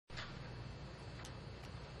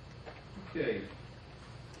Okay.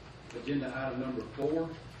 Agenda item number 4,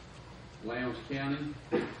 Lowndes County.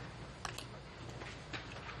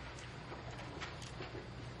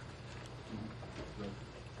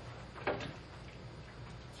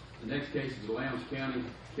 The next case is the Lowndes County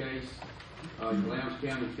case. The Lowndes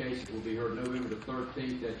County case will be heard November the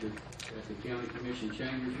 13th at the County Commission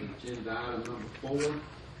Chambers. Agenda item number 4,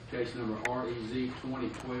 case number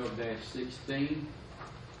REZ-2012-16.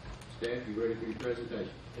 Staff, you ready for your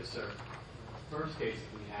presentation? Yes, sir. The first case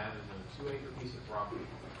that we have is a 2-acre piece of property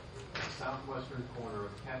at the southwestern corner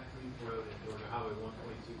of Cat Creek Road and Georgia Highway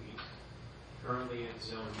 122 East. Currently it's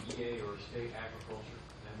zoned EA or state agriculture,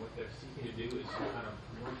 and what they're seeking to do is some kind of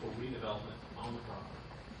commercial redevelopment on the property,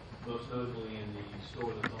 most notably in the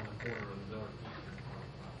store that's on the corner of the northeastern part of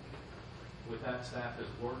the property. With that, staff has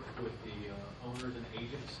worked with the owners and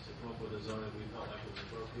agents to come up with a zone that we felt like was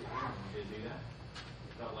appropriate here, and we did do that.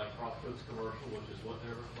 Felt like Crossroads Commercial, which is what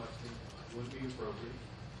they're requesting, would be appropriate.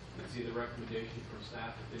 You can see the recommendation from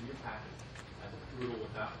staff within your packet as approval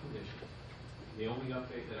without conditions. The only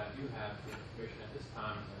update that I do have for the commission at this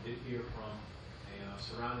time is I did hear from a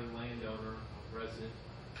surrounding landowner, a resident,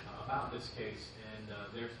 about this case, and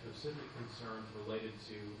their specific concerns related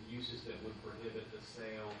to uses that would prohibit the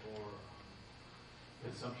sale or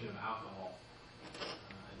consumption of alcohol.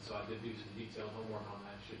 And so I did do some detailed homework on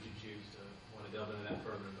that, should you choose to want to delve into that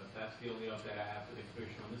further, but that's the only update I have for the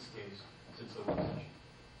commission on this case since the work session.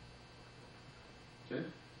 Okay.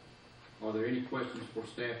 Are there any questions for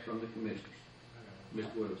staff from the commissioners? Ms.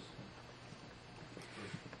 Willis.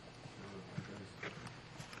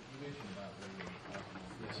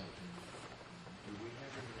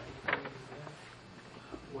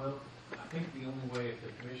 Well, I think the only way if the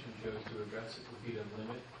commission chose to address it would be to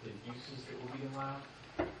limit the uses that will be allowed.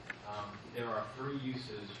 There are 3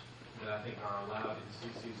 uses that I think are allowed in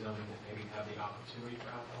CC zoning that maybe have the opportunity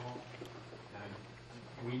for alcohol. And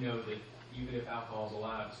we know that even if alcohol is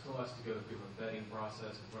allowed, it still has to go through a vetting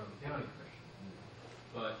process in front of the county commission.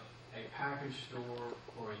 But a package store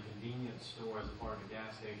or a convenience store as a part of a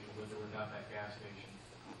gas station, with or without that gas station,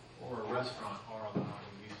 or a restaurant are allowed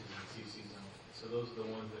in uses in CC zoning. So those are the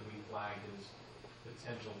ones that we flagged as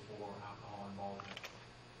potential for alcohol involvement.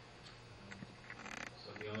 So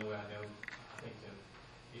the only way I know, I think that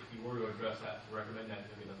if you were to address that, to recommend that,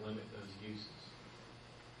 to be to limit those uses.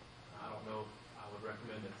 I don't know if I would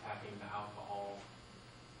recommend attacking the alcohol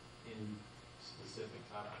in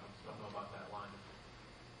specifics. I don't know about that line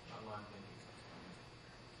thinking.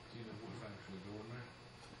 Do you know what's actually going there?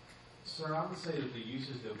 Sir, I would say that the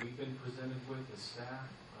uses that we've been presented with as staff,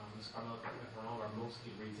 Ms. Carmel, are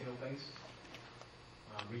mostly retail-based,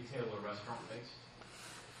 retail or restaurant-based.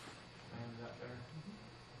 Is that fair?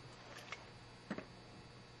 That's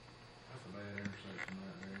a bad intersection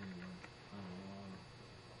right there anyway. I don't know why.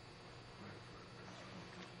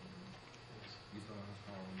 You thought I was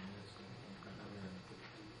calling you this thing.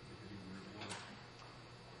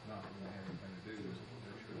 Not going to have anything to do with it.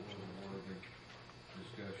 There sure was a worthy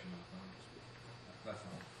discussion, I think. That's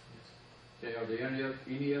all. Okay, are there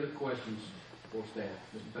any other questions for staff?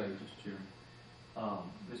 Mr. Page, Mr. Chairman.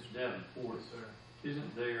 Mr. Davenport, Yes, sir.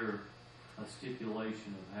 isn't there a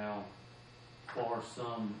stipulation of how far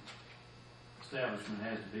some establishment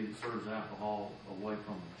has to be that serves alcohol away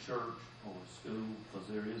from a church or a school? Because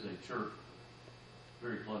there is a church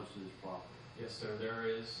very close to this property. Yes, sir, there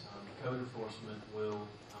is. Code enforcement will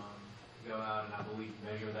go out and I believe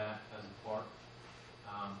measure that as a part.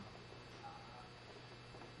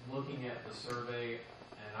 Looking at the survey,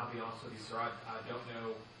 and I'll be honest with you, sir, I don't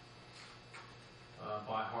know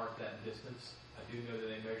by heart that distance. I do know that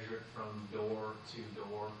they measure it from door to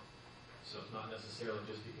door, so it's not necessarily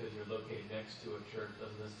just because you're located next to a church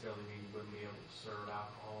doesn't necessarily mean you wouldn't be able to serve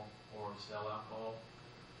alcohol or sell alcohol.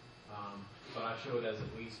 But I show it as at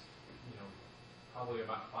least, probably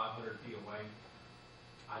about 500 feet away.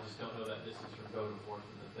 I just don't know that distance from code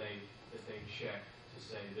enforcement that they check to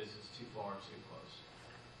say this is too far, too close.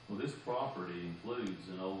 Well, this property includes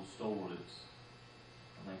an old store that's,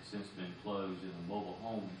 I think, since been closed in the mobile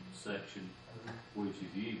home section, which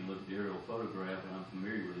if you even look at the aerial photograph, and I'm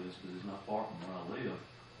familiar with this because it's not far from where I live,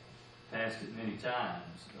 passed it many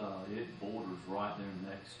times, it borders right there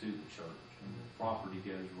next to the church. And the property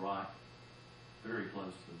goes right very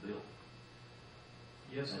close to the building.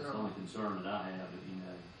 Yes, sir. That's the only concern that I have,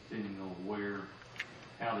 depending on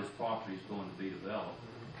how this property is going to be developed,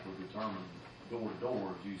 will determine door to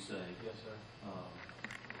door, as you say. Yes, sir.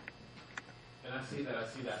 And I see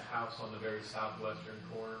that house on the very southwestern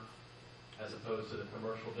corner as opposed to the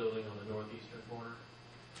commercial building on the northeastern corner.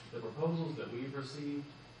 The proposals that we've received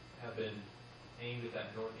have been aimed at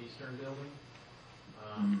that northeastern building.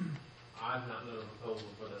 I've not known a proposal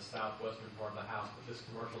for the southwestern part of the house, but this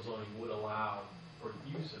commercial zoning would allow for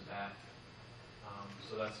use of that.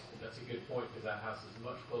 So that's a good point, because that house is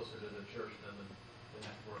much closer to the church than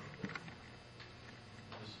that commercial building.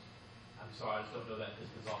 I'm sorry, I just don't know that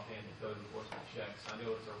distance offhand to code enforcement checks. I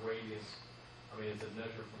know it's a radius, it's a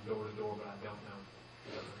measure from door to door, but I don't know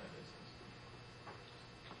that distance.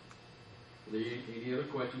 Are there any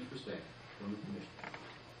other questions for staff from the commission?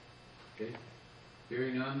 Okay.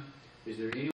 Hearing none, is there any